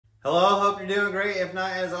Hello, hope you're doing great. If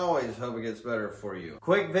not, as always, hope it gets better for you.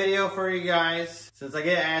 Quick video for you guys, since I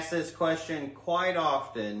get asked this question quite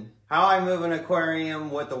often. How I move an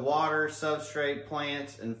aquarium with the water, substrate,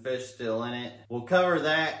 plants, and fish still in it. We'll cover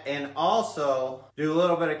that and also do a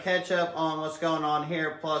little bit of catch up on what's going on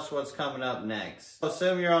here, plus what's coming up next.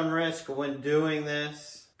 Assume you're on risk when doing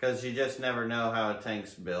this, because you just never know how a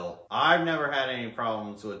tank's built. I've never had any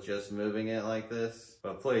problems with just moving it like this,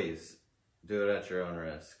 but please do it at your own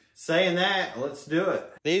risk. Saying that, let's do it.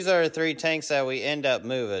 These are the 3 tanks that we end up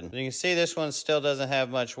moving. You can see this one still doesn't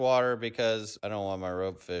have much water because I don't want my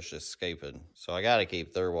ropefish escaping. So I gotta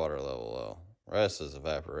keep their water level low. Rest is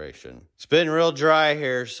evaporation. It's been real dry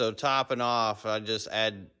here, so topping off, I just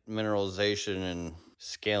add mineralization and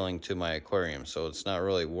scaling to my aquarium, so it's not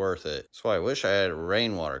really worth it. That's why I wish I had a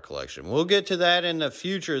rainwater collection. We'll get to that in the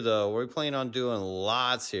future though. We plan on doing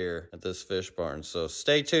lots here at this fish barn, so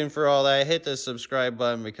stay tuned for all that. Hit the subscribe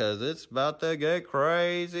button because it's about to get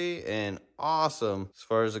crazy and awesome as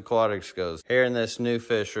far as aquatics goes here in this new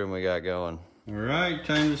fish room we got going. All right,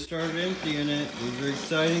 time to start emptying it. These are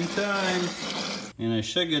exciting times. And I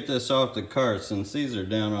should get this off the cart since these are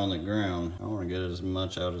down on the ground. I want to get as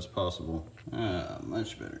much out as possible.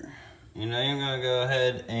 Much better. And I am going to go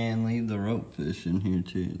ahead and leave the ropefish in here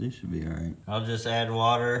too. They should be all right. I'll just add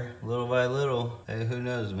water little by little. Hey, who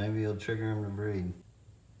knows? Maybe it'll trigger them to breed.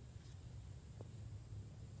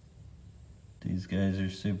 These guys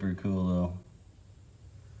are super cool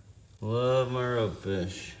though. Love my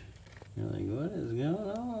ropefish. You're like, what is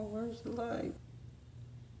going on? Where's the light?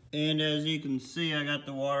 And as you can see, I got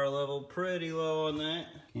the water level pretty low on that.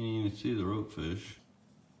 Can't even see the ropefish.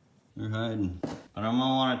 They're hiding. But I'm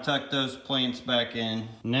gonna wanna tuck those plants back in.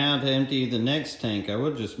 Now to empty the next tank, I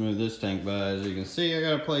would just move this tank by. As you can see, I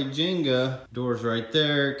gotta play Jenga. Door's right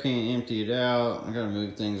there, can't empty it out. I gotta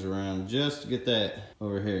move things around just to get that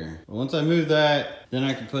over here. But once I move that, then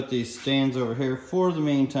I can put these stands over here for the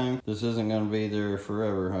meantime. This isn't gonna be their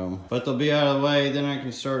forever home. But they'll be out of the way, then I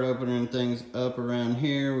can start opening things up around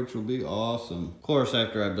here, which will be awesome. Of course,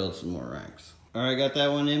 after I build some more racks. All right, got that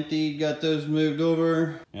one emptied, got those moved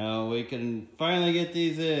over. Now we can finally get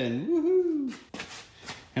these in, woohoo!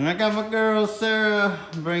 And I got my girl, Sarah,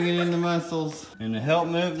 bringing in the muscles. And to help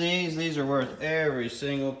move these are worth every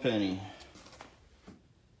single penny.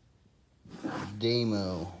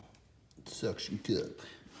 Demo suction cup.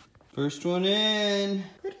 First one in,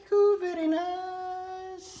 pretty cool, very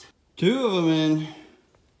nice. 2 of them in.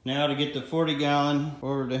 Now to get the 40 gallon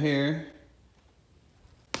over to here.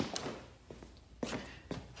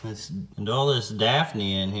 And all this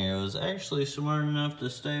Daphne in here was actually smart enough to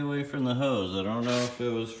stay away from the hose. I don't know if it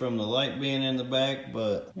was from the light being in the back,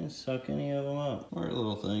 but you can't suck any of them up. Smart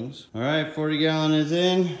little things. All right, 40 gallon is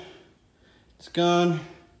in. It's gone.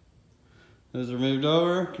 Those are moved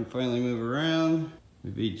over. Can finally move around. We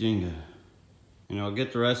beat Jenga. And I'll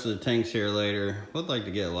get the rest of the tanks here later. Would like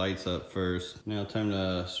to get lights up first. Now time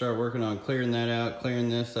to start working on clearing that out, clearing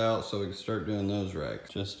this out so we can start doing those racks.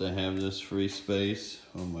 Just to have this free space.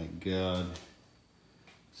 Oh my God.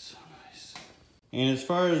 So nice. And as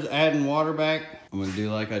far as adding water back, I'm gonna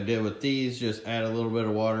do like I did with these, just add a little bit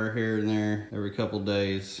of water here and there every couple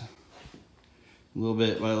days. A little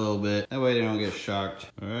bit by a little bit. That way they don't get shocked.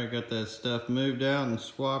 All right, got that stuff moved out and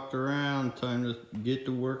swapped around. Time to get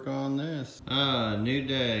to work on this. New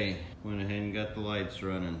day. Went ahead and got the lights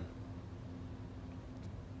running.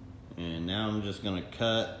 And now I'm just gonna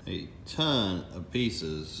cut a ton of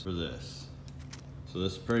pieces for this. So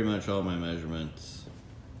this is pretty much all my measurements.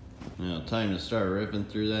 Now time to start ripping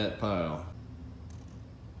through that pile.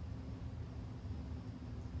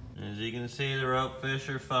 As you can see, the ropefish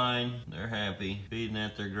are fine. They're happy. Feeding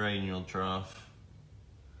at their granule trough.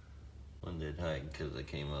 One did hide because they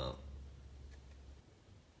came up.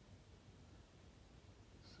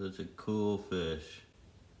 Such a cool fish.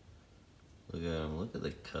 Look at them. Look at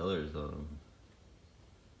the colors on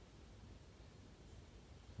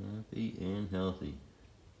them. Happy and healthy.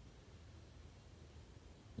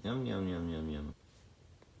 Yum, yum, yum, yum, yum.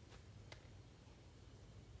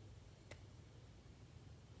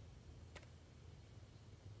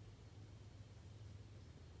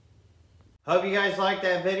 Hope you guys liked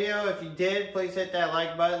that video. If you did, please hit that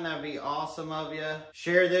like button. That'd be awesome of you.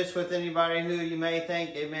 Share this with anybody who you may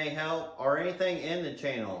think it may help or anything in the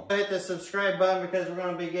channel. Hit the subscribe button because we're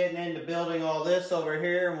going to be getting into building all this over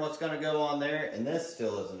here and what's going to go on there. And this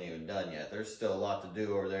still isn't even done yet. There's still a lot to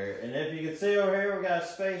do over there. And if you can see over here, we got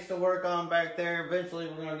space to work on back there. Eventually,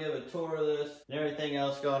 we're going to give a tour of this and everything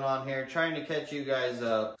else going on here. Trying to catch you guys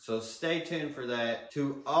up. So stay tuned for that.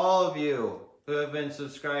 To all of you who have been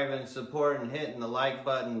subscribing, supporting, hitting the like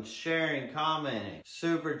button, sharing, commenting,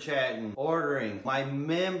 super chatting, ordering. My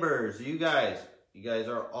members, you guys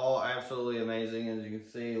are all absolutely amazing. As you can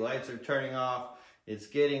see, lights are turning off. It's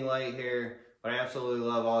getting late here, but I absolutely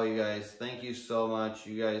love all you guys. Thank you so much.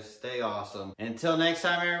 You guys stay awesome. Until next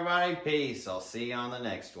time, everybody, peace. I'll see you on the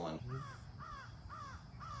next one.